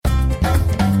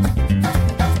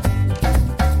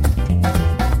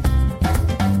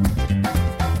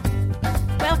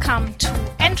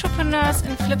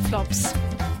flip-flops.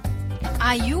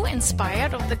 Are you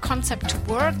inspired of the concept to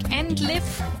work and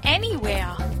live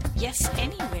anywhere? Yes,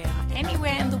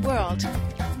 anywhere in the world.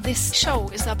 This show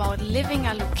is about living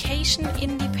a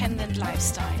location-independent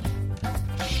lifestyle.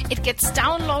 It gets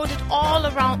downloaded all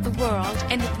around the world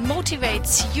and it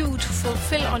motivates you to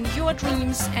fulfill on your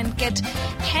dreams and get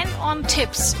hand-on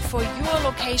tips for your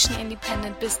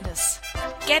location-independent business.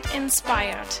 Get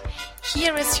inspired.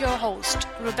 Here is your host,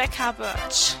 Rebekka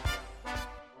Burch.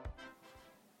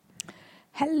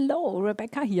 Hello,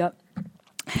 Rebekka here.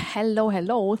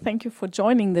 Hello. Thank you for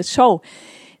joining the show.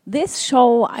 This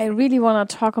show, I really want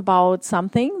to talk about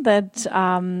something that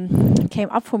came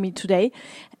up for me today.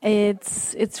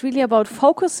 It's really about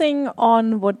focusing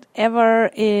on whatever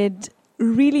it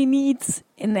really needs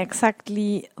in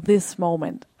exactly this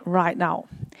moment, right now.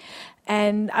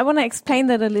 And I want to explain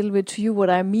that a little bit to you, what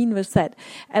I mean with that.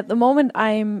 At the moment,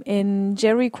 I'm in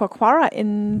Jericoacoara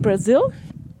in Brazil,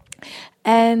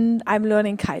 and I'm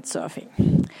learning kite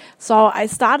surfing. So I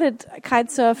started kite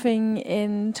surfing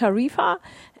in Tarifa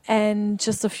and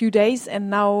just a few days and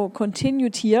now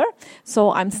continued here.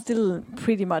 So I'm still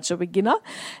pretty much a beginner.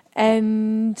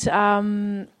 And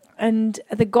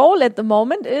the goal at the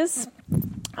moment is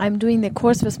I'm doing the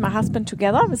course with my husband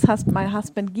together, with my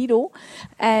husband Guido.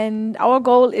 And our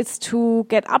goal is to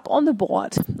get up on the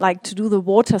board, like to do the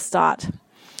water start.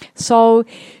 So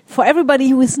for everybody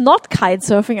who is not kite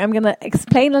surfing, I'm going to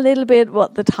explain a little bit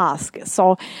what the task is.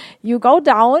 So you go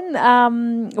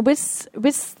down with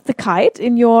the kite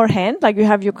in your hand, like you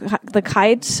have the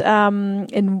kite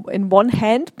in one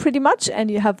hand pretty much,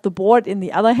 and you have the board in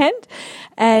the other hand,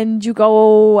 and you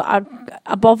go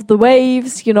above the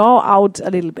waves, out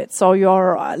a little bit. So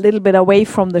you're a little bit away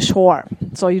from the shore,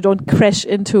 so you don't crash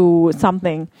into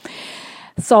something.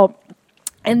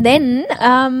 And then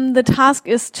the task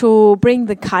is to bring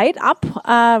the kite up,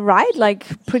 right?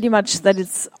 Like pretty much that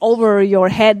it's over your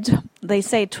head. They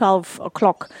say 12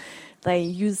 o'clock. They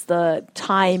use the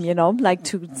time, like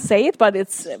to say it, but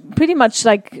it's pretty much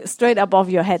like straight above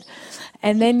your head.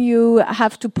 And then you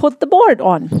have to put the board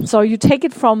on. So you take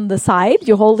it from the side,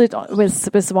 you hold it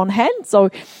with one hand.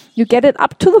 So you get it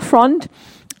up to the front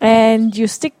and you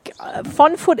stick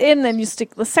one foot in and you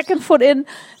stick the second foot in,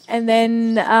 and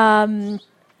then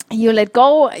you let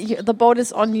go, the board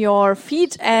is on your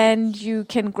feet, and you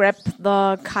can grab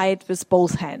the kite with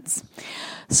both hands.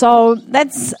 So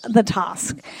that's the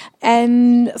task.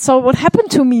 And so what happened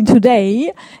to me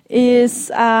today is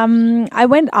I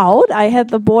went out, I had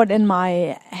the board in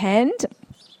my hand,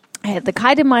 I had the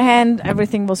kite in my hand,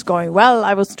 everything was going well,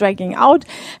 I was dragging out,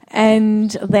 and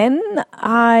then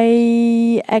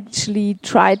I actually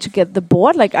tried to get the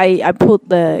board, like I put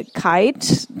the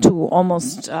kite to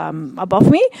almost above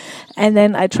me, and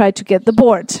then I tried to get the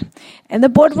board. And the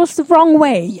board was the wrong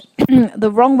way.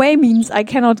 The wrong way means I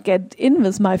cannot get in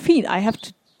with my feet. I have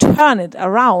to turn it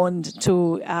around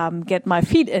to get my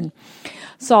feet in.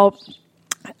 So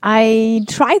I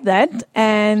tried that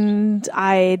and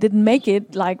I didn't make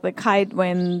it. Like the kite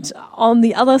went on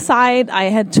the other side. I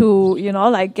had to,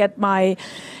 get my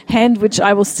hand, which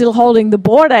I was still holding the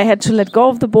board. I had to let go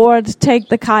of the board, take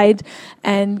the kite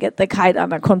and get the kite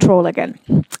under control again.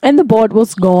 And the board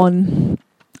was gone.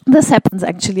 This happens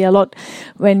actually a lot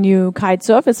when you kite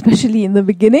surf, especially in the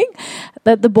beginning,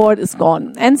 that the board is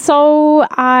gone. And so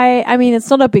I mean,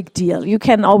 it's not a big deal. You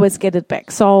can always get it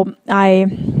back. So I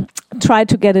tried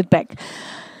to get it back.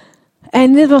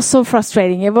 And it was so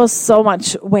frustrating. It was so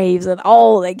much waves and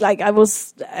all like I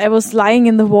was lying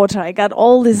in the water. I got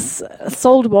all this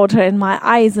salt water in my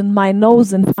eyes and my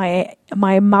nose and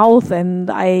my mouth, and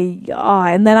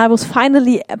and then I was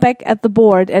finally back at the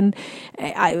board, and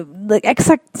the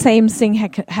exact same thing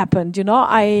happened.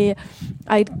 I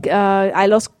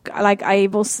lost, like I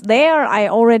was there. I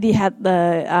already had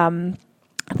the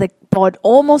board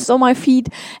almost on my feet,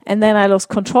 and then I lost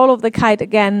control of the kite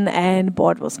again, and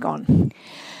board was gone.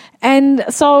 And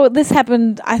so this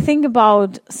happened, I think,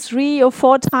 about 3 or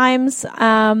 4 times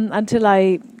until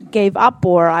I gave up,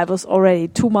 or I was already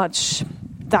too much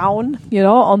down,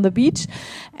 on the beach.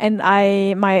 And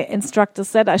my instructor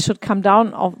said I should come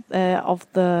down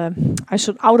I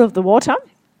should out of the water.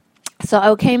 So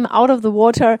I came out of the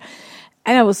water.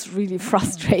 And I was really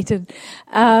frustrated.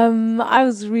 I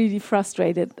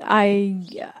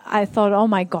thought, oh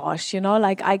my gosh,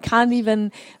 I can't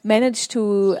even manage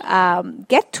to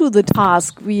get to the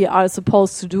task we are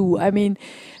supposed to do. I mean,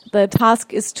 the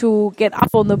task is to get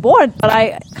up on the board, but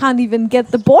I can't even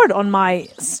get the board on my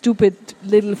stupid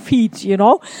little feet,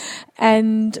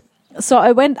 And so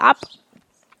I went up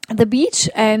the beach,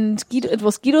 and it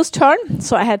was Guido's turn,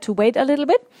 so I had to wait a little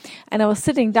bit. And I was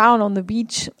sitting down on the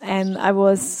beach, and I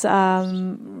was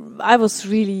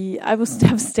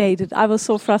devastated. I was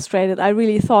so frustrated. I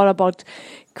really thought about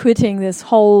quitting this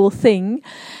whole thing,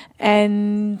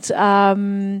 and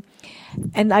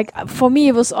like for me,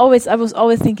 I was always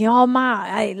thinking, oh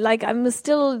I'm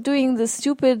still doing the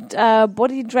stupid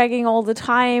body dragging all the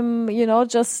time,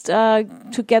 just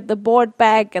to get the board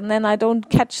back, and then I don't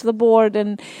catch the board,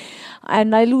 and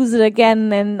I lose it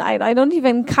again, and I don't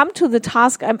even come to the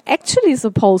task I'm actually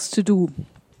supposed to do.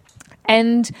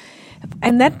 And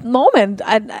that moment,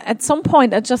 at some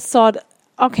point, I just thought,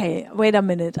 okay, wait a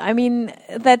minute. I mean,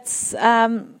 that's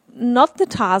not the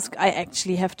task I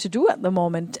actually have to do at the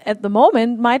moment. At the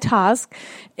moment, my task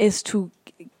is to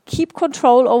keep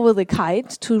control over the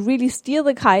kite, to really steer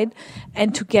the kite,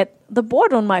 and to get the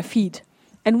board on my feet.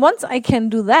 And once I can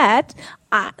do that,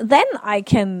 then I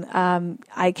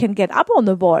can get up on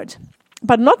the board.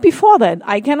 But not before that.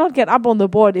 I cannot get up on the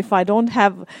board if I don't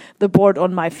have the board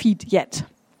on my feet yet.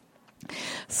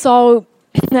 So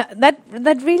that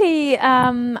really,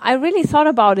 I really thought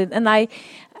about it, and I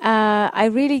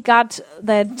really got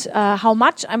that how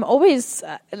much I'm always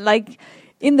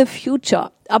in the future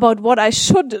about what I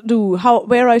should do,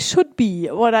 where I should be,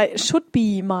 what I should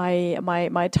be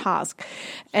my task,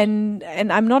 and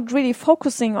I'm not really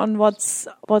focusing on what's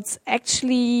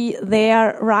actually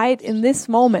there right in this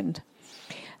moment.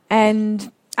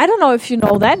 And I don't know if you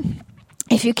know that,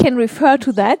 if you can refer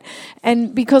to that,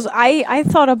 and because I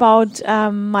thought about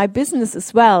my business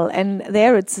as well, and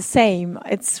there it's the same.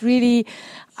 It's really,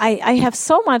 I have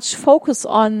so much focus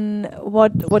on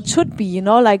what should be,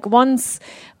 like once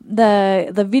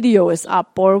the video is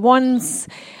up, or once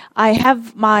I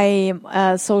have my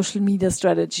social media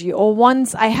strategy, or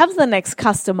once I have the next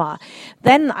customer,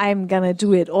 then I'm gonna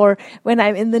do it. Or when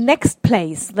I'm in the next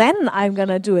place, then I'm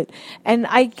gonna do it. And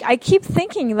I keep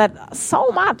thinking that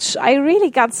so much. I really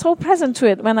got so present to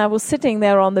it when I was sitting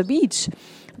there on the beach,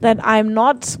 that I'm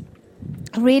not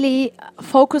really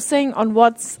focusing on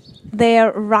what's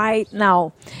there right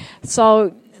now.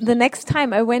 So the next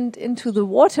time I went into the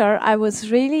water, I was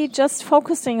really just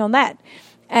focusing on that.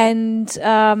 And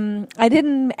I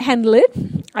didn't handle it.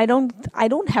 I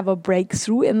don't have a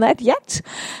breakthrough in that yet.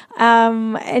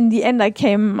 In the end, I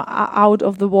came out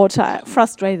of the water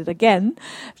frustrated again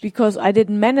because I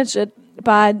didn't manage it.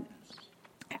 But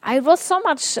I was so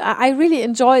much. I really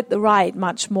enjoyed the ride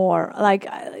much more. Like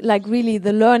really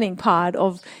the learning part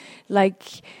of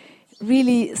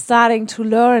really starting to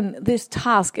learn this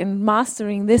task and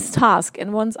mastering this task.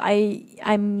 And once I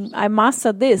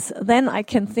master this, then I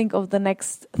can think of the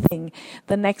next thing,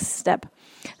 the next step.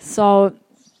 So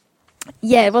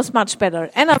yeah, it was much better.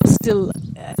 And I'm still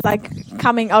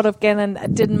coming out again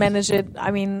and didn't manage it. I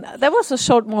mean, there was a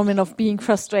short moment of being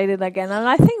frustrated again. And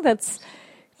I think that's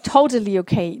totally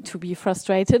okay to be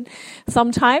frustrated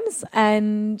sometimes.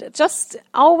 And just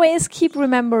always keep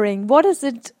remembering, what is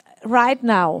it right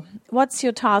now? What's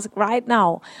your task right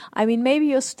now? I mean, maybe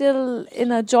you're still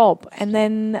in a job, and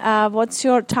then what's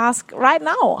your task right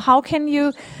now? How can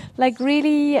you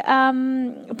really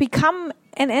become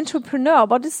an entrepreneur?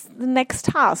 What is the next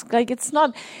task? It's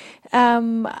not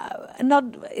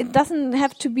it doesn't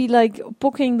have to be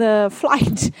booking the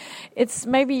flight. It's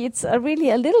really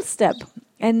a little step.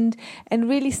 And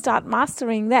really start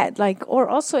mastering that, or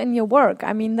also in your work.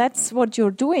 I mean, that's what you're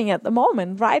doing at the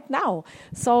moment, right now.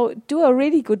 So do a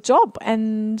really good job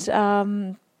and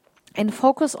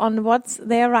focus on what's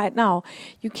there right now.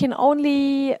 You can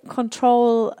only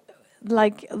control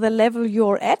the level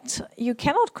you're at. You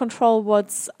cannot control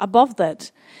what's above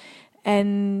that.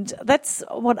 And that's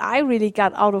what I really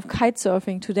got out of kite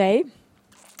surfing today.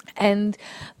 And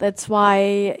that's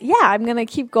why, I'm going to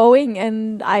keep going.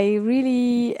 And I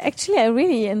really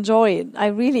enjoy it. I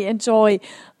really enjoy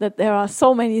that there are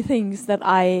so many things that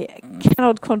I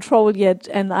cannot control yet.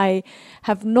 And I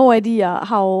have no idea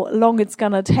how long it's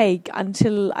going to take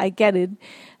until I get it.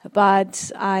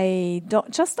 But I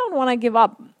don't want to give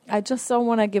up. I just don't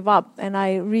want to give up. And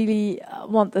I really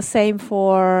want the same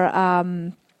for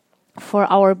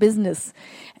our business.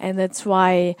 And that's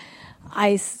why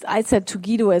I said to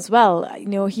Guido as well,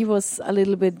 he was a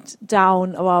little bit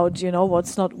down about,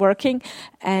 what's not working.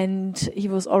 And he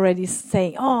was already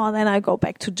saying, oh, then I go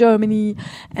back to Germany.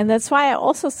 And that's why I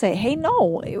also say, hey,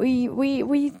 no,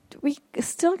 we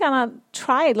still gonna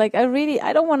try it.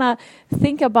 I don't want to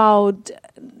think about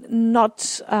not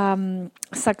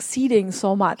succeeding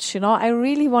so much. I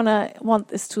really want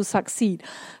this to succeed.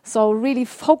 So really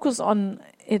focus on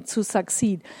it to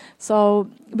succeed. So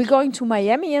we're going to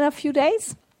Miami in a few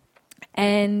days,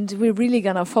 And we're really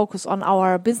going to focus on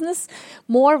our business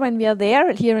more when we are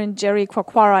there. Here in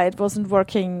Jericoacoara, it wasn't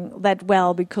working that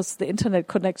well because the internet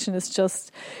connection is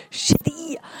just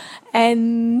shitty.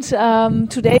 And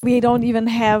today we don't even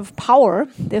have power.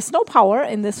 There's no power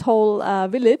in this whole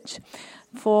village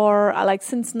for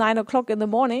since 9 o'clock in the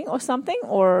morning or something,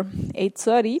 or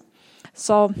 8:30.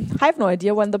 So I have no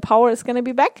idea when the power is going to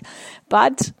be back.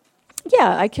 But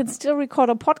yeah, I can still record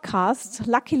a podcast.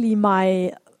 Luckily,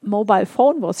 my mobile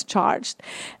phone was charged.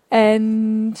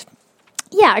 And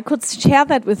yeah, I could share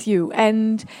that with you.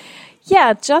 And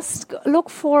yeah, just look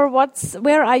for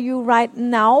where are you right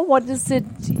now? What is it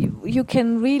you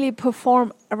can really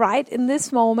perform right in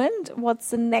this moment?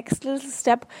 What's the next little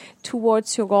step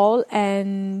towards your goal?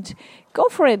 And go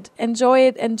for it. Enjoy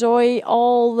it. Enjoy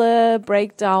all the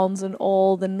breakdowns and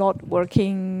all the not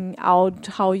working out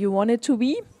how you want it to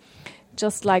be.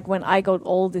 Just like when I got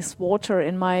all this water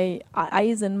in my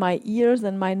eyes and my ears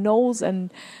and my nose,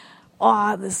 and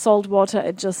the salt water,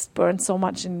 it just burned so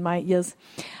much in my ears.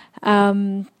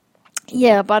 But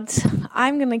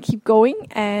I'm going to keep going,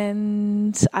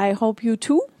 and I hope you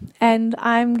too. And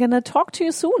I'm going to talk to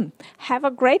you soon. Have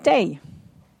a great day.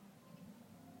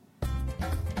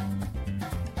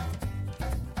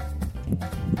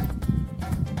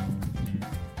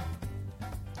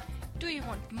 Do you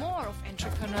want more of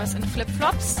Entrepreneurs in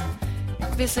Flip-Flops?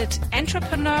 Visit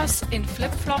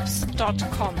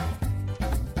entrepreneursinflipflops.com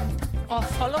or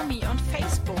follow me on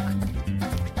Facebook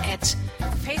at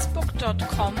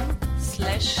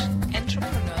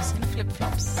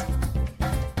facebook.com/entrepreneursinflipflops.